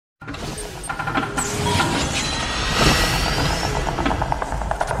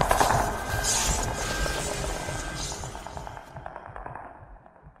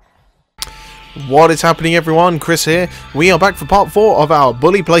What is happening, everyone? Chris here. We are back for part 4 of our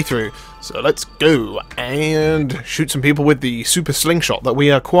bully playthrough. So let's go and shoot some people with the super slingshot that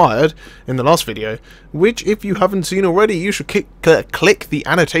we acquired in the last video, which, if you haven't seen already, you should click the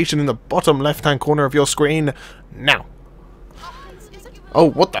annotation in the bottom left hand corner of your screen now. Oh,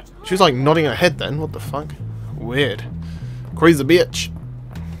 what the? She was like nodding her head then. What the fuck? Weird. Crazy bitch.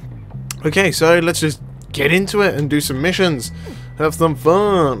 Okay, so let's just get into it and do some missions. Have some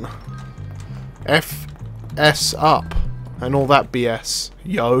fun. FS up and all that BS.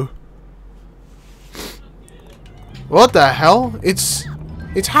 Yo. What the hell? It's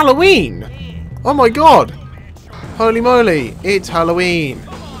Halloween! Oh my god! Holy moly! It's Halloween!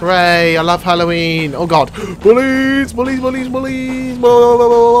 Hooray! I love Halloween! Oh god! Bullies! Bullies! Bullies! Bullies!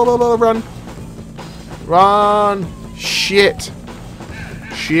 Run! Run! Shit!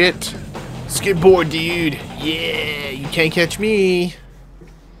 Shit! Skidboard, dude! Yeah! You can't catch me!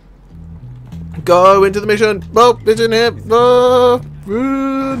 Go into the mission! Oh! It's in here! Oh!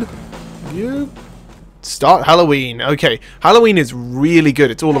 Run! You... Start Halloween. Okay, Halloween is really good.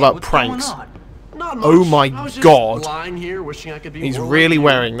 It's all about pranks. Oh my god. Here wishing I could be He's really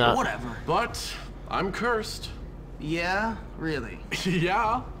wearing that. Whatever. But I'm cursed. Yeah, really.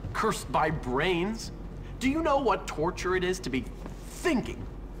 Yeah, cursed by brains. Do you know what torture it is to be thinking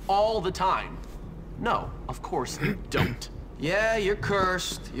all the time? No, of course you don't. Yeah, you're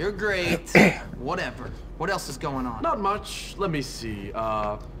cursed. You're great. Whatever. What else is going on? Not much. Let me see.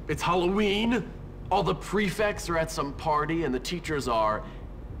 It's Halloween. All the prefects are at some party and the teachers are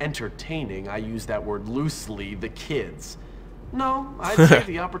entertaining. I use that word loosely, the kids. No, I'd say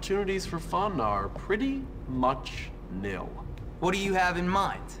the opportunities for fun are pretty much nil. What do you have in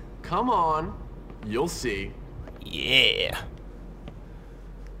mind? Come on, you'll see. Yeah.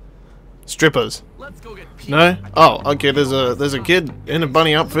 Strippers. Let's go get Pete. No? Oh, okay, there's a kid in a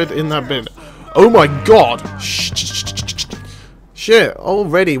bunny outfit in that bin. Oh my god! Shit,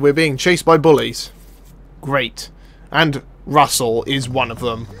 already we're being chased by bullies. Great. And Russell is one of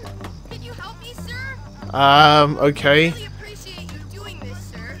them. Can you help me, sir? Okay. I really appreciate you doing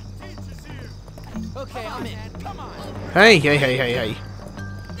this, sir. Okay, I'm in. Come on. Hey, hey, hey, hey, hey.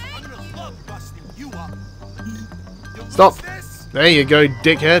 Thank you. Stop. There you go,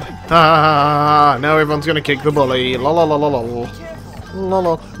 dickhead. Ah, now everyone's gonna kick the bully. La la la la la. La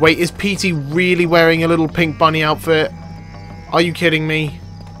la. Wait, is Petey really wearing a little pink bunny outfit? Are you kidding me?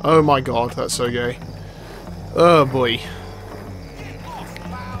 Oh my god, that's so gay. Oh boy.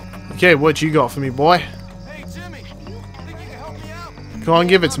 Okay, what you got for me, boy? Hey Jimmy, think you can help me out? Come on,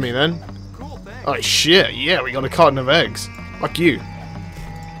 give it to me then. Cool, thanks. Oh shit, yeah, we got a carton of eggs. Fuck you.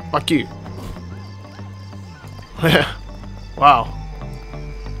 Fuck you. Wow.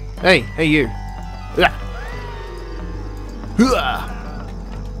 Hey, hey you. Yeah.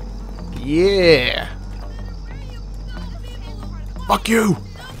 Fuck you.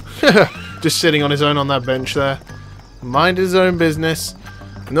 Just sitting on his own on that bench there. Mind his own business.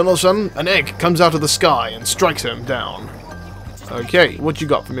 And then all of a sudden, an egg comes out of the sky and strikes him down. Okay, what you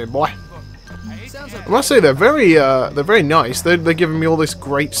got for me, boy? I must say they're very nice. They're giving me all this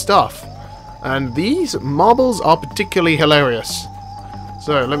great stuff. And these marbles are particularly hilarious.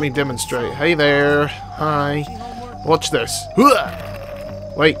 So, let me demonstrate. Hey there. Hi. Watch this.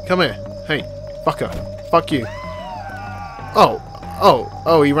 Wait, come here. Hey, fucker. Fuck you. Oh.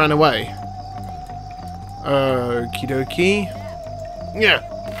 Oh, he ran away. Okie dokie. Yeah.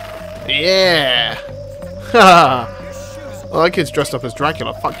 Yeah. Haha. Well, that kid's dressed up as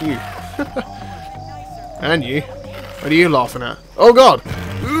Dracula. Fuck you. And you. What are you laughing at? Oh god.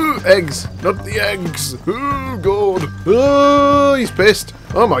 Ooh, eggs. Not the eggs. Oh god. Oh, he's pissed.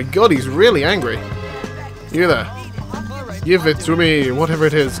 Oh my god, he's really angry. You there. Give it to me, whatever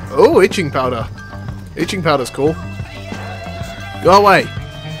it is. Oh, itching powder. Itching powder's cool. Go away!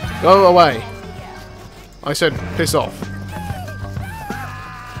 Go away! I said, piss off.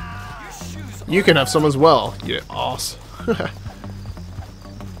 You can have some as well, you arse.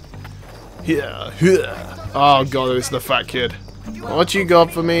 Yeah. Oh god, it's the fat kid. What you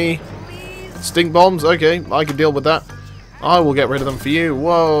got for me? Stink bombs? Okay, I can deal with that. I will get rid of them for you.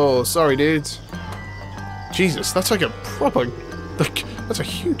 Whoa, sorry dudes. Jesus, that's like a proper... Like, that's a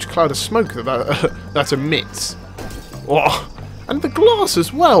huge cloud of smoke that emits. Whoa. And the glass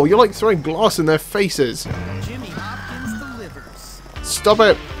as well. You're like throwing glass in their faces. Jimmy Hopkins delivers. Stop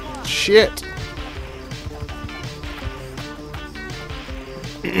it. Shit.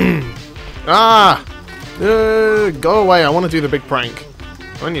 Ah! Go away. I want to do the big prank.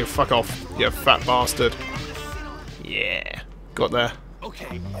 Why don't you fuck off, you fat bastard. Yeah. Got there.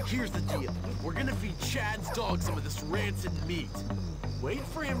 Okay, here's the deal. We're gonna feed Chad's dog some of this rancid meat. Wait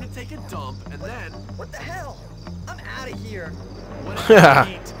for him to take a dump, and then... What the hell? I'm out of here. Whatever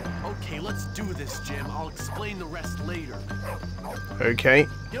you eat. Okay, let's do this, Jim. I'll explain the rest later. Okay.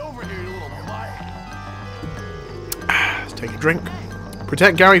 Get over here, you little mutt. Let's take a drink.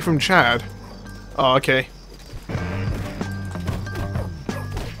 Protect Gary from Chad. Oh, okay.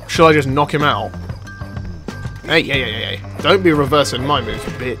 Shall I just knock him out? Hey. Don't be reversing my moves,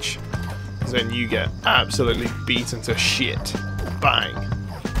 bitch. 'Cause then you get absolutely beaten to shit. Bang.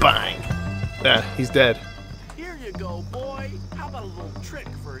 Bang. There, he's dead. Here you go, boy. How about a little trick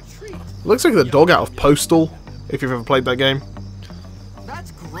for a treat? Looks like the dog out of Postal, if you've ever played that game.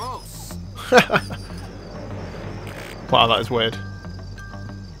 That's gross. Wow, that is weird.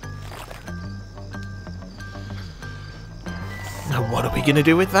 Now what are we going to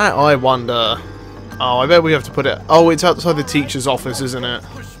do with that? I wonder. Oh, I bet we have to put it... Oh, it's outside the teacher's office, isn't it?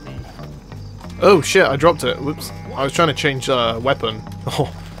 Push me. Oh, shit, I dropped it. Whoops. I was trying to change weapon.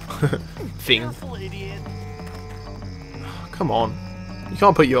 Oh, thing. Careful, idiot. Come on. You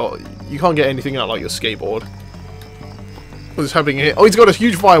can't put your... You can't get anything out like your skateboard. What's happening here? Oh, he's got a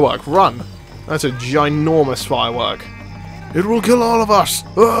huge firework. Run. That's a ginormous firework. It will kill all of us.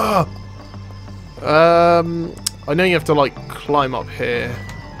 Ah! I know you have to, like, climb up here.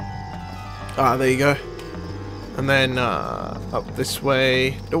 Ah, there you go. And then, up this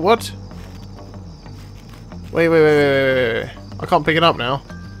way. What? Wait. I can't pick it up now.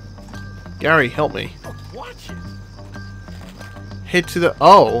 Gary, help me. Watch it. Head to the...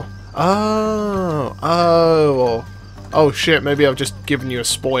 Oh, shit, maybe I've just given you a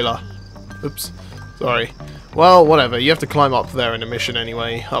spoiler. Oops. Sorry. Well, whatever. You have to climb up there in a mission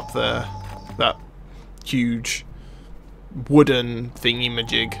anyway. Up there. That huge wooden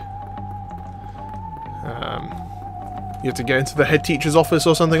thingy-majig. You have to go into the head teacher's office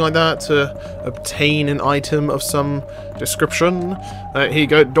or something like that to obtain an item of some description. Here you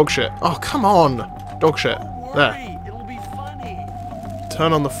go, dog shit. Oh, come on! Dog shit. There. Worry, it'll be funny.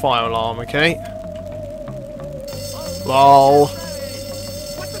 Turn on the fire alarm, okay? Lol.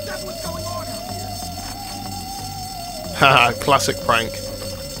 What the devil is going on out here? Haha, classic prank.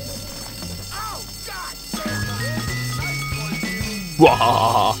 Oh, God!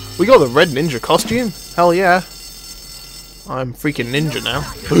 Wah! We got the red ninja costume? Hell yeah. I'm freaking ninja now.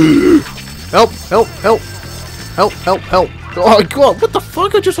 Help! Oh my god, what the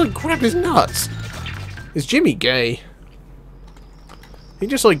fuck? I just like grabbed his nuts. Is Jimmy gay? He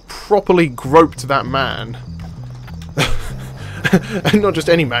just like properly groped that man. And not just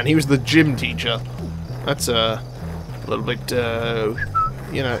any man, he was the gym teacher. That's a little bit,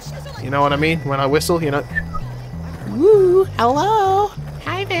 you know what I mean? When I whistle, you know. Woo, hello,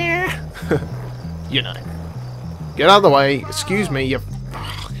 hi there. You know. Get out of the way, excuse me, you...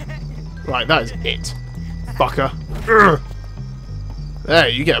 Right, that is it. Fucker. Urgh. There,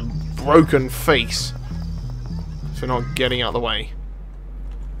 you get a broken face. For not getting out of the way.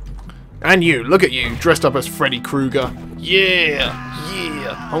 And you, look at you, dressed up as Freddy Krueger. Yeah,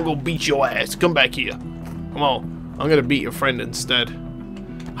 I'm gonna beat your ass. Come back here. Come on, I'm gonna beat your friend instead.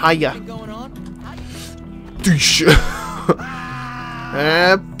 Hiya. Going on? Doosh.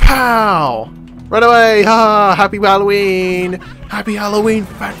 Pow! Run away! Ha! Happy Halloween! Happy Halloween,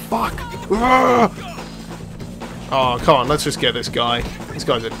 fat fuck! Oh, come on, let's just get this guy. This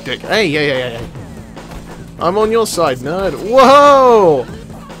guy's a dick. Hey! I'm on your side, nerd. Whoa!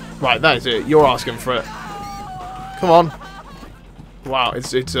 Right, that is it. You're asking for it. Come on. Wow,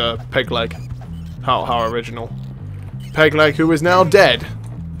 it's Peg Leg. How original. Peg Leg, who is now dead.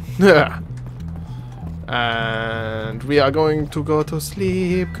 And we are going to go to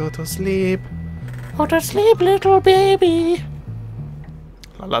sleep. Go to sleep. Go to sleep, little baby.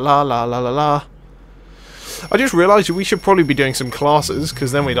 La la la la la la. I just realised we should probably be doing some classes,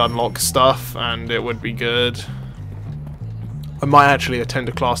 because then we'd unlock stuff and it would be good. I might actually attend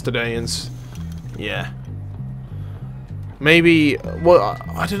a class today and... yeah. Maybe... well,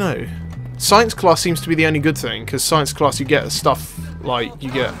 I don't know. Science class seems to be the only good thing, because science class you get stuff like...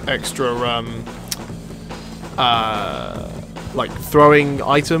 you get extra, like throwing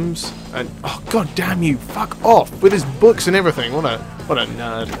items. And... oh, god damn you! Fuck off! With his books and everything! What a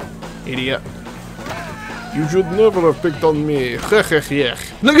nerd. Idiot. You should never have picked on me. Look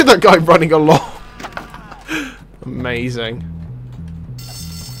at that guy running along. Amazing.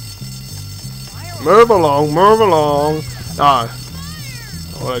 Move along. Ah.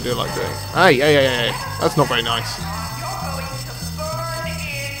 What I do like doing. Hey. That's not very nice.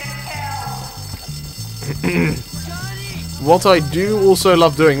 What I do also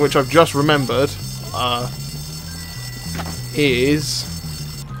love doing, which I've just remembered, is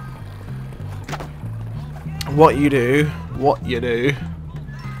what you do,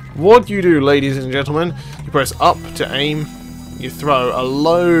 ladies and gentlemen. You press up to aim, you throw a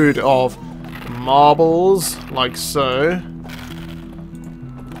load of marbles, like so,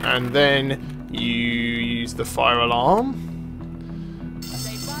 and then you use the fire alarm,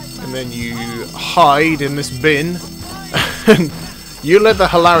 and then you hide in this bin, and you let the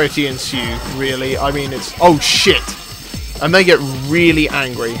hilarity ensue, really. I mean, it's... Oh, shit! And they get really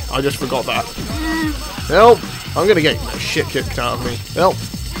angry. I just forgot that. Help! I'm gonna get the shit kicked out of me. Help!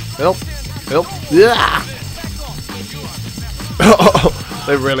 Help! Help! Yeah!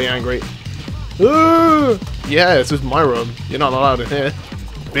 They're really angry. Yeah, this is my room. You're not allowed in here,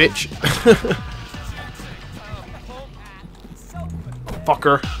 bitch.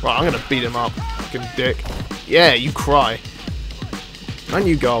 Fucker. Right, I'm gonna beat him up. Fucking dick. Yeah, you cry. And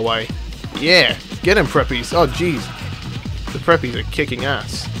you go away. Yeah, get him, preppies. Oh, jeez. The preppies are kicking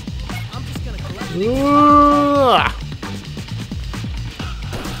ass.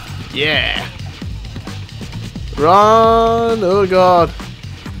 Yeah. Run! Oh god.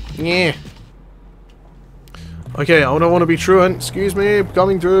 Yeah. Okay, I don't want to be truant. Excuse me,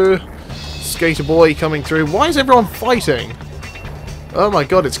 coming through. Skater boy coming through. Why is everyone fighting? Oh my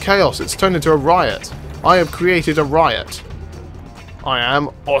god, it's chaos. It's turned into a riot. I have created a riot. I am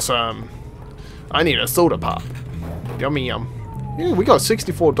awesome. I need a soda pop. Yummy yum. Yeah, we got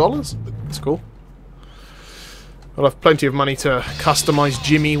 $64. That's cool. I'll have plenty of money to customize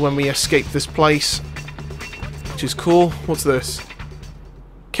Jimmy when we escape this place. Which is cool. What's this?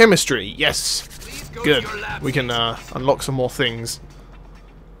 Chemistry. Yes. Good. We can unlock some more things.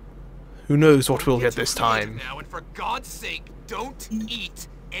 Who knows what we'll get this time. Now, and for God's sake, don't eat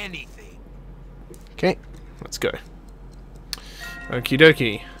anything. Okay, let's go. Okie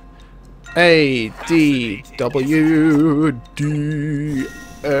dokie. A D W D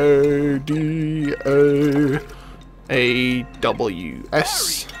O D O A W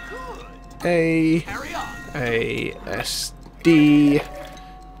S A S D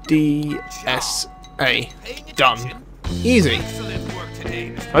D S A. Done. Easy.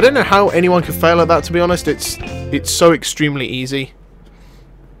 I don't know how anyone could fail at that, to be honest. It's so extremely easy.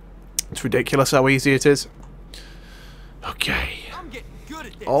 It's ridiculous how easy it is. Okay.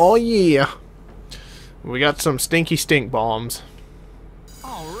 Oh yeah. We got some stinky stink bombs.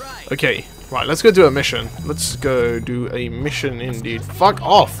 Okay, right, let's go do a mission. Let's go do a mission indeed. Fuck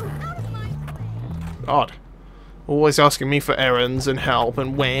off! God. Always asking me for errands and help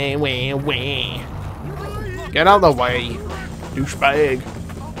and wah. Get out of the way, douchebag.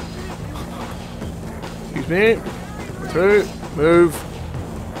 Excuse me. Through. Move.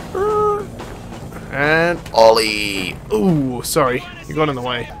 And ollie. Ooh, sorry. You got in the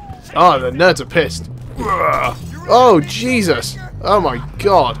way. Oh, the nerds are pissed. Oh, Jesus. Oh my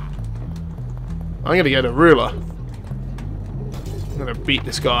god. I'm gonna get a ruler. I'm gonna beat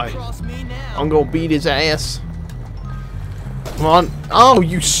this guy. I'm gonna beat his ass. Come on. Oh,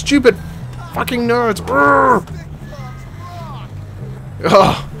 you stupid fucking nerds.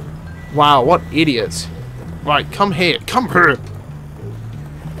 Oh. Wow, what idiots. Right, come here. Come here.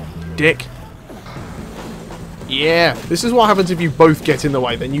 Dick. Yeah, this is what happens if you both get in the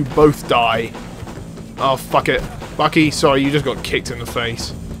way, then you both die. Oh, fuck it. Bucky, sorry, you just got kicked in the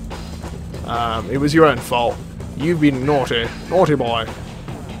face. It was your own fault. You've been naughty. Naughty boy.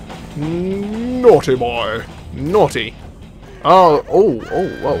 Naughty boy. Naughty. Oh,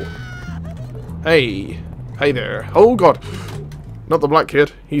 whoa. Hey. Hey there. Oh, God. Not the black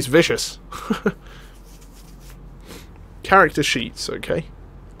kid. He's vicious. Character sheets, okay.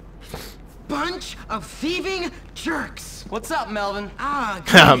 Bunch of thieving jerks. What's up, Melvin?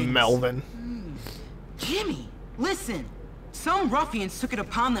 Melvin. Jimmy, listen. Some ruffians took it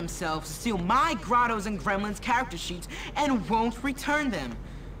upon themselves to steal my Grottos and Gremlins character sheets and won't return them.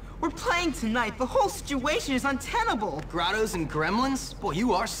 We're playing tonight. The whole situation is untenable. Grottos and Gremlins? Boy,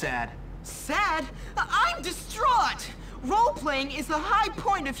 you are sad. Sad? I'm distraught. Role-playing is the high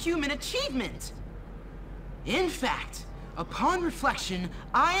point of human achievement. In fact, upon reflection,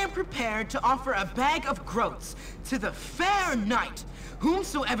 I am prepared to offer a bag of groats to the fair knight,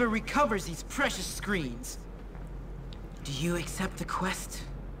 whomsoever recovers these precious screens. Do you accept the quest?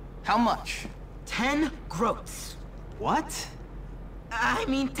 How much? 10 groats. What? I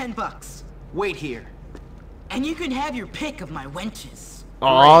mean 10 bucks. Wait here. And you can have your pick of my wenches.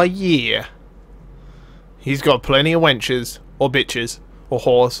 Aw, yeah. He's got plenty of wenches, or bitches, or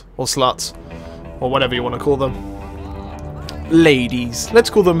whores, or sluts, or whatever you want to call them. Ladies. Let's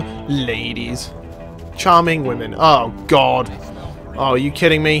call them ladies. Charming women. Oh, God. Oh, are you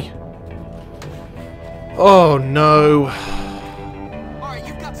kidding me? Oh, no.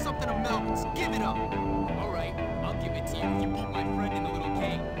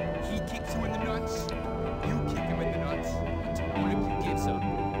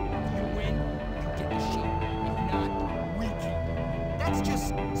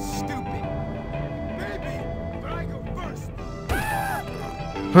 stupid. Maybe, but I go first.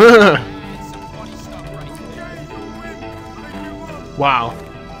 It's some funny stuff right there. Okay, you win. I give up. Wow.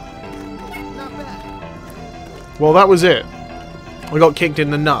 Not bad. Well, that was it. I got kicked in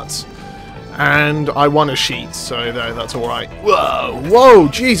the nuts. And I won a sheet, so that's alright. Whoa! Whoa!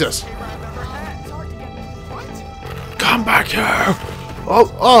 Jesus! Come back here!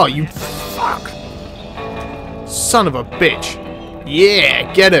 Oh, you fuck! Son of a bitch!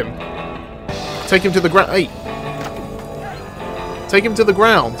 Yeah, get him! Take him to the ground. Hey! Take him to the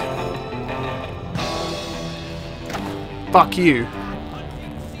ground! Fuck you!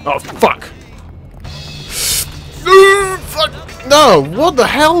 Oh, fuck! Fuck! No! What the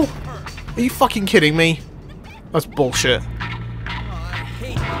hell? Are you fucking kidding me? That's bullshit. I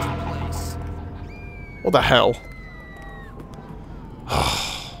hate this place. What the hell?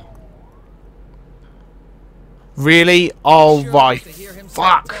 Really? Oh my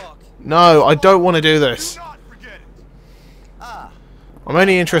fuck! No, I don't want to do this. Not forget it. I'm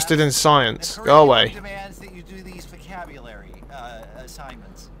only interested in science. Go away. Demands that you do these vocabulary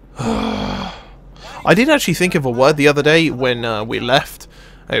assignments. I did actually think of a word the other day when we left.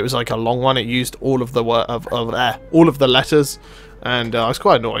 It was like a long one. It used all of the all of the letters, and I was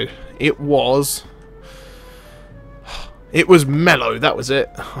quite annoyed. It was mellow. That was it.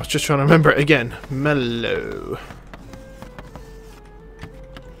 I was just trying to remember it again. Mellow.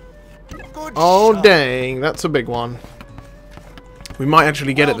 Good Oh shot. dang, that's a big one. We might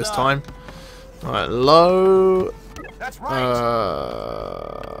actually get it this time. All right, low. That's right.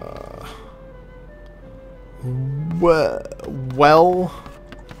 Well.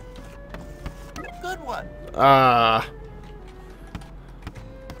 Good one.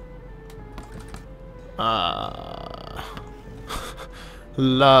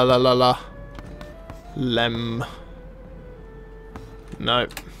 La la la la. Lem. No.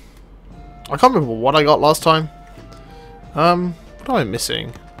 I can't remember what I got last time. What am I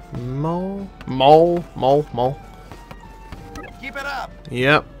missing? Mole. Keep it up.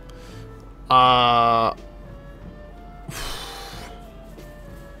 Yep.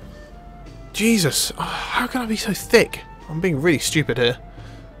 Jesus, how can I be so thick? I'm being really stupid here.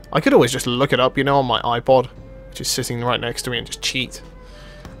 I could always just look it up, you know, on my iPod, which is sitting right next to me, and just cheat.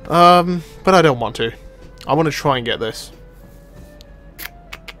 But I don't want to. I want to try and get this.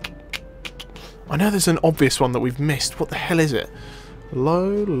 I know there's an obvious one that we've missed. What the hell is it? Low,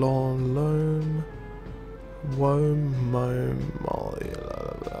 long, loam, wom, mom,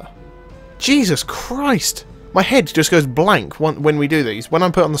 Jesus Christ! My head just goes blank when we do these. When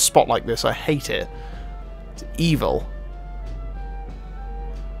I'm put on the spot like this, I hate it. It's evil.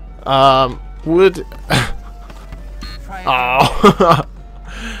 Would... Try it. Oh.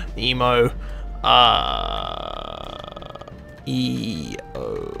 Emo.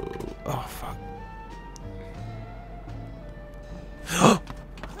 E-O. Oh, fuck.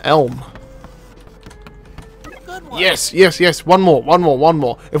 Elm. Good one. Yes, yes, yes. One more.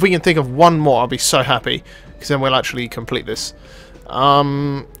 If we can think of one more, I'll be so happy. Because then we'll actually complete this.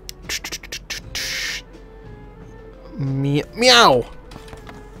 Meow.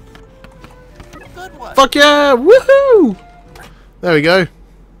 Good one. Fuck yeah! Woohoo! There we go.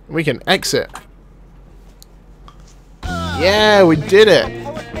 We can exit. Yeah, we did it.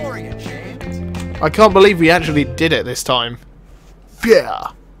 Poet James. I can't believe we actually did it this time.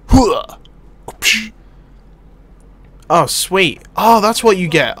 Yeah. Oh, sweet. Oh, that's what you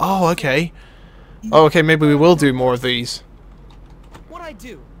get. Oh, okay. Oh, okay, maybe we will do more of these. What'd I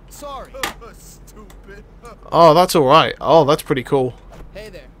do? Sorry. Stupid. Oh, that's alright. Oh, that's pretty cool. Hey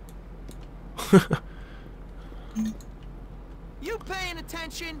there. You paying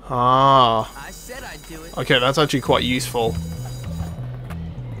attention? Ah. I said I'd do it. Okay, that's actually quite useful.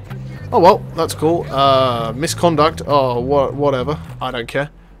 Oh, well, that's cool. Misconduct. Oh, whatever. I don't care.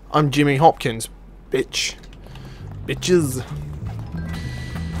 I'm Jimmy Hopkins, bitch. Bitches.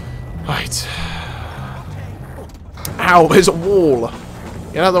 Right. Ow, there's a wall.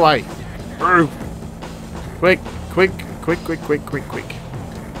 Get out of the way. Quick.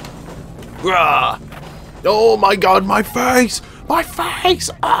 Rah. Oh my god, my face! My face!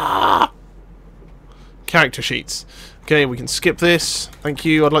 Ah! Character sheets. Okay, we can skip this. Thank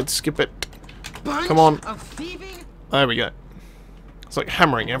you, I'd like to skip it. Bunch Come on. of thieving. There we go. It's like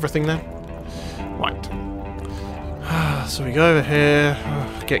hammering everything there. Right. So we go over here.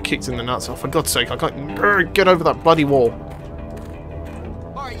 Get kicked in the nuts. Oh, for God's sake, I can't get over that bloody wall.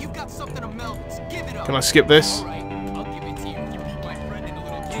 Alright, you've got something to melt. Give it up. Can I skip this? Alright, I'll give it to you. You beat my friend in a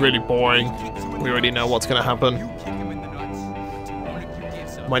little It's game. really boring. We already know what's going to happen. You kick him in the nuts. What if you give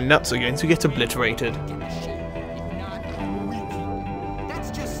some? My nuts are going to get obliterated. Give a shit. If not, we will. That's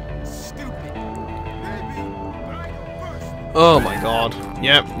Oh my god.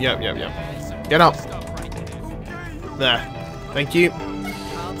 Yep. Get up. There. Thank you.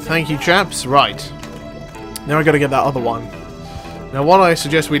 Thank you, chaps. Right. Now I gotta get that other one. Now what I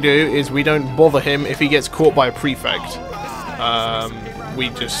suggest we do is we don't bother him if he gets caught by a prefect. We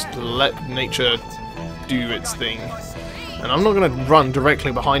just let nature do its thing. And I'm not gonna run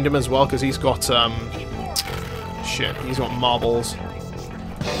directly behind him as well, because he's got, shit, he's got marbles.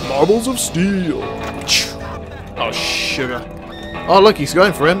 Marbles of steel! Oh, sugar. Oh, look, he's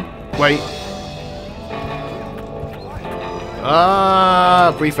going for him. Wait.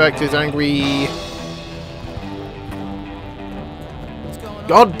 Ah, prefect is angry.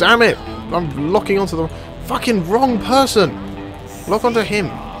 God damn it! I'm locking onto the fucking wrong person! Lock onto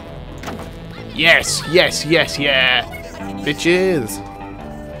him. Yes, yes, yes, yeah! Bitches!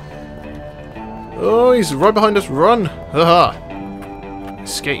 Oh, he's right behind us. Run! Haha!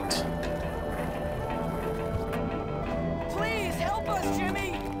 Escaped. Please help us,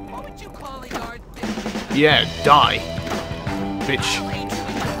 Jimmy. What would you call a yard bitch? Yeah, die. Bitch.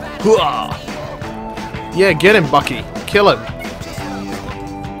 Hooah! Yeah, get him, Bucky. Kill him.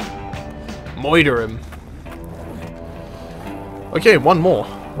 Moiter him. Okay, one more.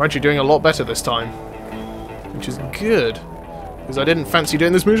 We're actually doing a lot better this time. Which is good. Because I didn't fancy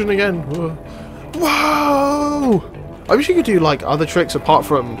doing this mission again. Whoa! I wish you could do like other tricks apart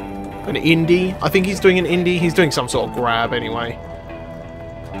from an indie. I think he's doing an indie. He's doing some sort of grab anyway.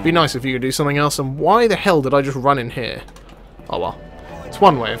 It'd be nice if you could do something else. And why the hell did I just run in here? Oh well. It's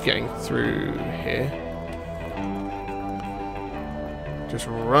one way of getting through here. Just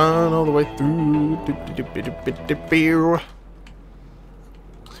run all the way through.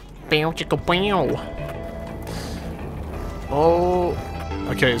 Oh.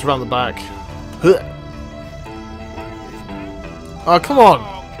 Okay, it's round the back. Oh, come on!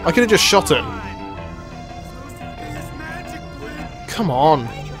 I could have just shot him. Come on.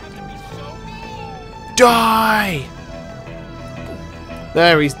 Die!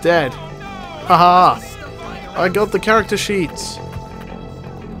 There, he's dead. Haha! I got the character sheets.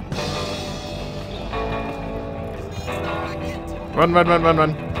 Run, run, run, run,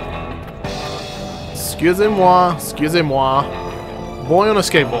 run. Excusez-moi, excusez-moi. Boy on a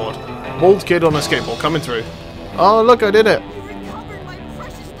skateboard. Bald kid on a skateboard coming through. Oh, look, I did it.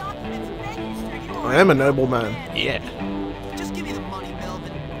 I am a noble man. Yeah. Just give me the money,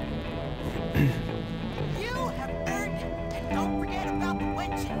 Melvin. You have earned it, and don't forget about the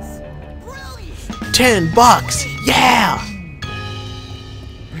wenches. Brilliant! $10! Yeah!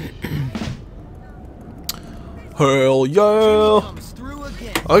 Hell yeah! Comes through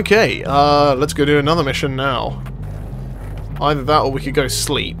again. Okay, let's go do another mission now. Either that or we could go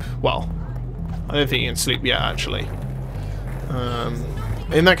sleep. Well, I don't think you can sleep yet, actually.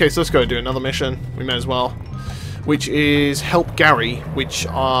 In that case, let's go do another mission. We may as well. Which is help Gary, which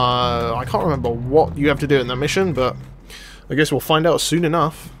I can't remember what you have to do in that mission, but I guess we'll find out soon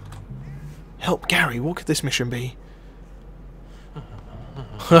enough. Help Gary, what could this mission be?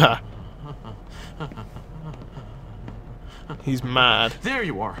 He's mad. There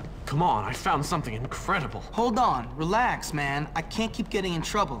you are. Come on, I found something incredible. Hold on, relax, man. I can't keep getting in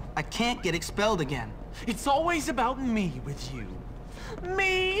trouble. I can't get expelled again. It's always about me with you.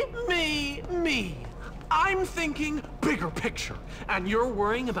 Me, me, me. I'm thinking bigger picture, and you're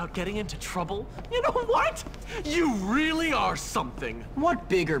worrying about getting into trouble? You know what? You really are something. What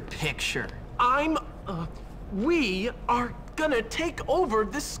bigger picture? We are gonna take over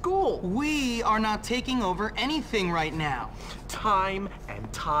this school. We are not taking over anything right now. Time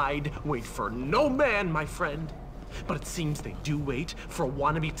and tide wait for no man, my friend. But it seems they do wait for a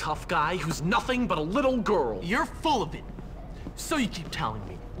wannabe tough guy who's nothing but a little girl. You're full of it. So you keep telling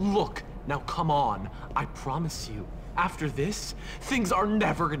me, look, now come on. I promise you, after this, things are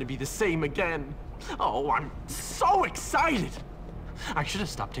never gonna be the same again. Oh, I'm so excited. I should have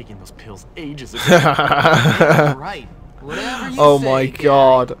stopped taking those pills ages ago. Right. Whatever you Oh say, my Gary.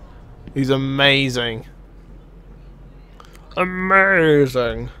 god. He's amazing.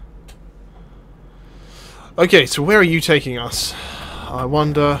 Amazing. Okay, so where are you taking us? I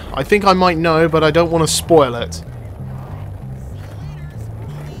wonder. I think I might know, but I don't want to spoil it.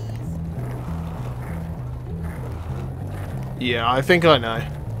 Yeah, I think I know.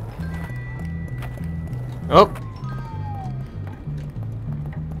 Oh.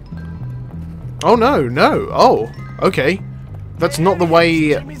 Oh no, no. Oh, okay. That's not the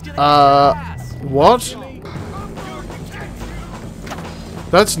way, what?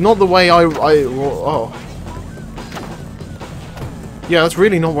 That's not the way oh. Yeah, that's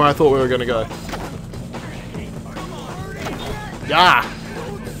really not where I thought we were gonna go. Yeah.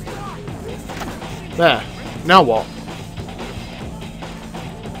 There. Now what?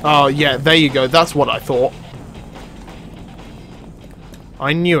 Oh, yeah, there you go. That's what I thought.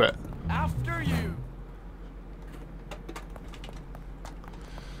 I knew it. After you.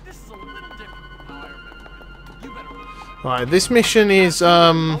 This is a little different from how I remember it. You better Alright, this mission is,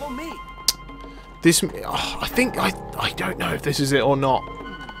 follow me. this, oh, I think, I don't know if this is it or not.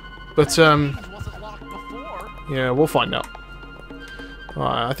 But, It wasn't locked before. yeah, we'll find out.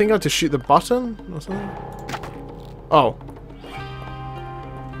 Alright, I think I have to shoot the button or something. Oh,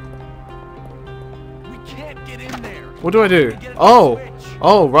 We can't get in there. what do I do? Get the Oh, switch.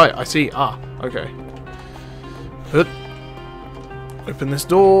 oh, right, I see. Ah, okay. Hup. Open this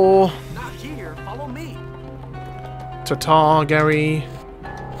door. Not here. Follow me. Ta-ta, Gary.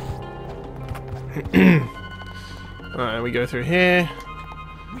 Alright, we go through here.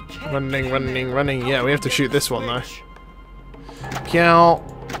 We can't Running, get in running, there. running. Yeah, How we do have to get shoot the this one, though. switch? Pyow.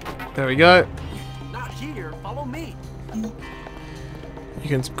 There we go. Not here. Follow me. You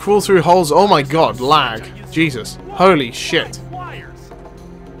can crawl through holes. Oh my god, lag. Jesus. Holy shit. Wires.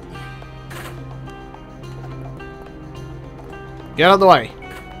 Get out of the way.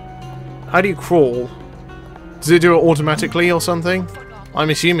 How do you crawl? Does it do it automatically or something? I'm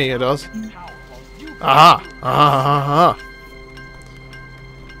assuming it does. Aha! Aha! Aha!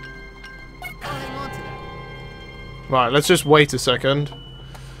 Right, let's just wait a second.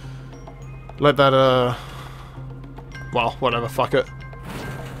 Let that, well, whatever, fuck it.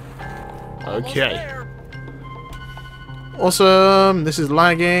 Okay. There. Awesome! This is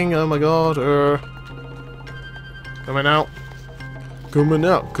lagging, oh my god. Coming out. Coming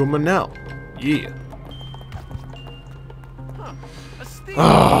out, coming out. Yeah. A steam.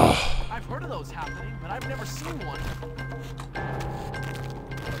 Ah. I've heard of those happening, but I've never seen one.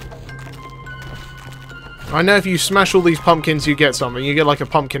 I know if you smash all these pumpkins, you get something. You get like a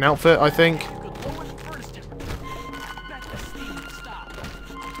pumpkin outfit, I think. You could lower the furnace temperature. Bet the steam would stop.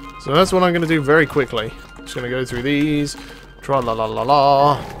 So that's what I'm going to do very quickly. Just going to go through these.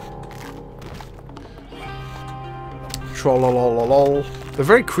 Tra-la-la-la-la. Tra-la-la-la-la. They're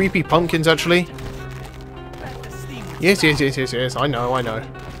very creepy pumpkins, actually. Bet the steam would Yes, stop. yes, yes, yes, yes. I know, I know.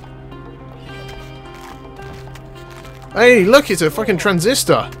 Hey, look, it's a fucking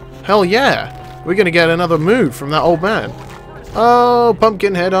transistor. Hell yeah. We're going to get another move from that old man. Oh,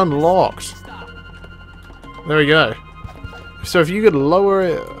 pumpkin head unlocked. Stop. There we go. So if you could lower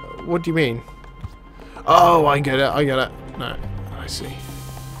it... What do you mean? Oh, I get it, I get it. No, I see.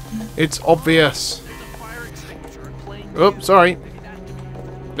 It's obvious. There's a fire extinguisher in plain Oh, view. sorry. They can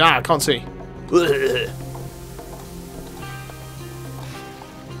activate it. Ah, I can't see.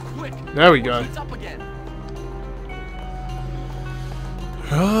 Quick. There we go. It's up again.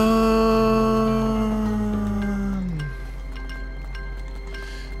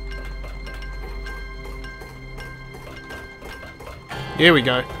 Here we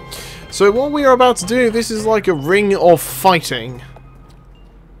go. So what we are about to do, this is like a ring of fighting.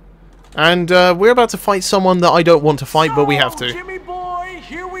 And we're about to fight someone that I don't want to fight, but we have So, to. Jimmy boy,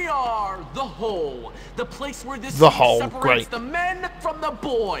 here we are, the hole. The place where this The city hole, separates great. the men from the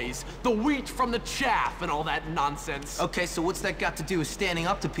boys, the wheat from the chaff, and all that nonsense. Okay, so what's that got to do with standing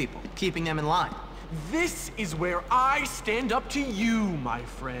up to people, keeping them in line? This is where I stand up to you, my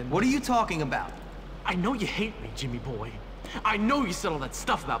friend. What are you talking about? I know you hate me, Jimmy boy. I know you said all that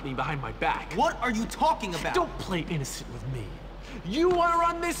stuff about me behind my back. What are you talking about? Don't play innocent with me. You want to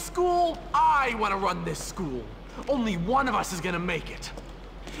run this school? I want to run this school. Only one of us is going to make it.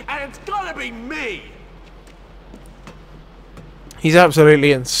 And it's going to be me. He's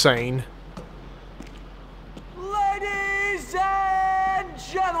absolutely insane. Ladies and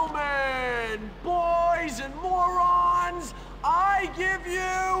gentlemen, boys and morons, I give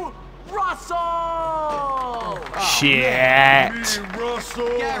you Russell! Shit. Russell!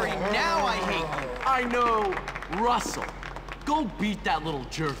 Gary, now I hate you. I know, Russell. Go beat that little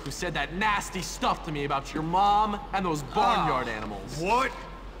jerk who said that nasty stuff to me about your mom and those barnyard animals. What?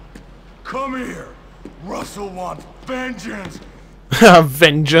 Come here. Russell wants vengeance.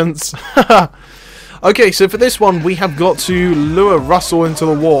 Vengeance. Okay, so for this one, we have got to lure Russell into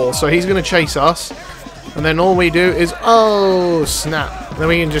the wall. So he's going to chase us. And then all we do is, oh, snap. Then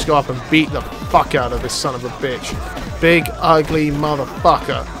we can just go up and beat the fuck out of this son of a bitch. Big, ugly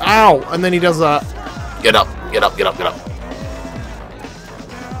motherfucker. Ow! And then he does that. Get up, get up, get up, get up.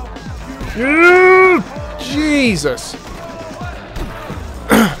 Jesus.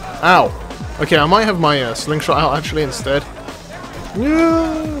 Ow. Okay, I might have my slingshot out actually instead.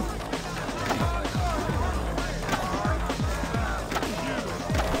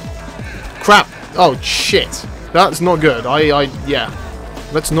 Crap. Oh, shit. That's not good. Yeah.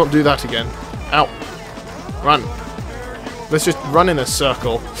 Let's not do that again. Ow. Run. Let's just run in a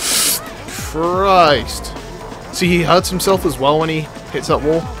circle. Christ. See, he hurts himself as well when he hits that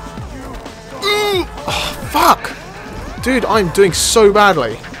wall. Oh, fuck! Dude, I'm doing so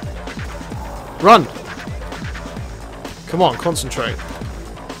badly. Run! Come on, concentrate.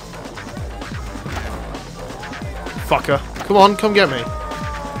 Fucker. Come on, come get me.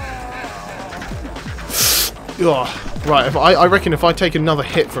 Ugh. Right, if I reckon if I take another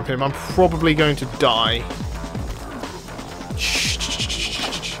hit from him, I'm probably going to die.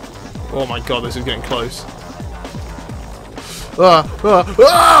 Oh my god, this is getting close.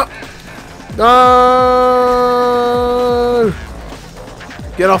 No!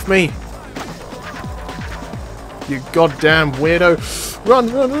 Get off me! You goddamn weirdo!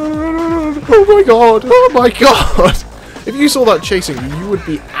 Run, run, run, run, run! Oh my god! Oh my god! If you saw that chasing you, you would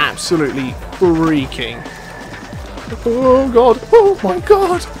be absolutely freaking. Oh god! Oh my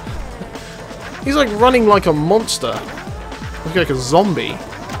god! He's like running like a monster. Looking like a zombie.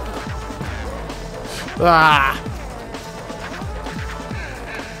 Ah!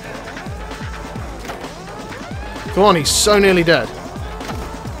 Come on, he's so nearly dead.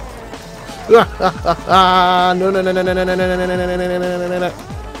 No, no, no, no, no, no, no, no, no, no, no, no, no, no.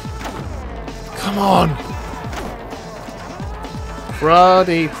 Come on.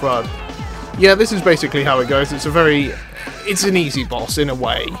 Cruddy crud. Yeah, this is basically how it goes. It's an easy boss in a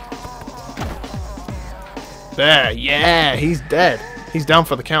way. There, yeah, he's dead. He's down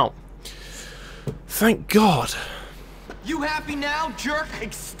for the count. Thank God. You happy now, jerk?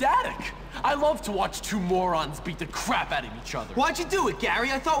 Ecstatic. I love to watch two morons beat the crap out of each other. Why'd you do it,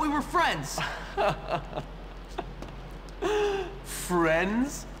 Gary? I thought we were friends.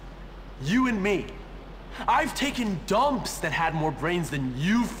 Friends? You and me. I've taken dumps that had more brains than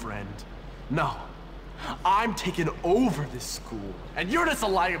you, friend. No. I'm taking over this school, and you're just a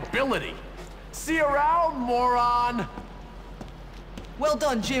liability. See you around, moron! Well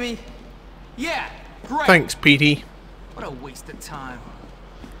done, Jimmy. Yeah, great. Thanks, Petey. What a waste of time.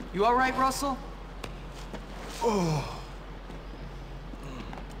 You all right, Russell?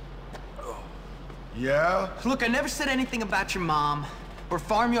 Yeah? Look, I never said anything about your mom or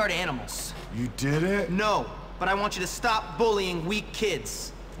farmyard animals. You did it? No, but I want you to stop bullying weak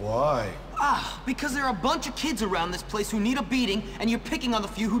kids. Why? Because there are a bunch of kids around this place who need a beating, and you're picking on the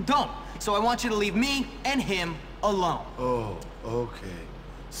few who don't. So I want you to leave me and him alone. Oh, okay.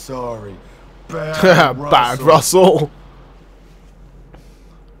 Sorry. Bad Russell. Bad Russell.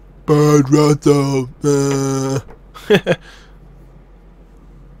 Bad Russell.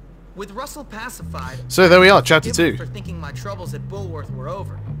 With Russell pacified, So there we are, chapter forgive me 2. for thinking my troubles at Bullworth were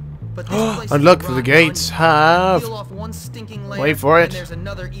over. But this place And is look a for the rotten gates onion. have Peel off one stinking layer, Wait for it. and there's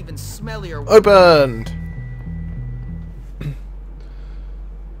another even smellier one. opened.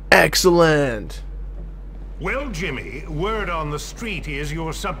 Excellent. Well, Jimmy, word on the street is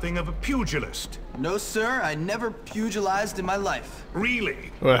you're something of a pugilist. No, sir, I never pugilized in my life.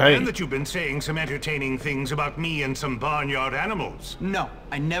 Really? Well, hey. And that you've been saying some entertaining things about me and some barnyard animals. No,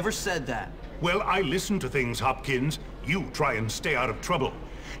 I never said that. Well, I listen to things, Hopkins. You try and stay out of trouble.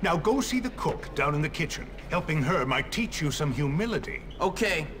 Now go see the cook down in the kitchen. Helping her might teach you some humility.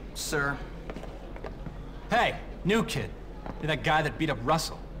 Okay, sir. Hey, new kid. You're that guy that beat up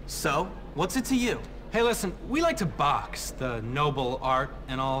Russell. So, what's it to you? Hey, listen, we like to box, the noble art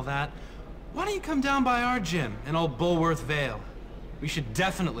and all that. Why don't you come down by our gym in old Bullworth Vale? We should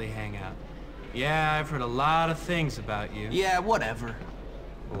definitely hang out. Yeah, I've heard a lot of things about you. Yeah, whatever.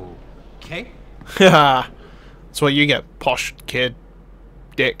 Okay? That's what you get, posh kid.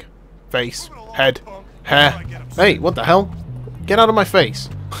 Dick. Face. Head. Hair. Hey, what the hell? Get out of my face.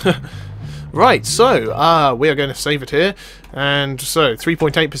 Right, so, we are going to save it here. And so,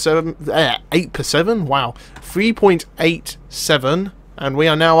 3.8%, 8 per 7? Wow. 3.87. And we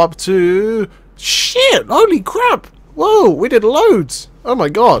are now up to... Shit! Holy crap! Whoa, we did loads! Oh my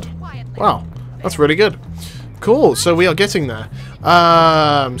god. Wow, that's really good. Cool, so we are getting there.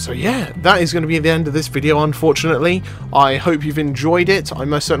 So yeah, that is going to be the end of this video, unfortunately. I hope you've enjoyed it. I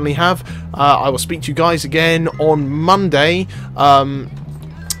most certainly have. I will speak to you guys again on Monday.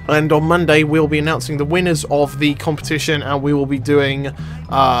 And on Monday we'll be announcing the winners of the competition, and we will be doing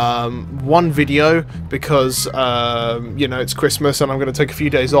one video because you know, it's Christmas and I'm going to take a few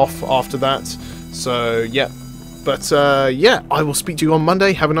days off after that. So yeah, but yeah, I will speak to you on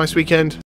Monday. Have a nice weekend.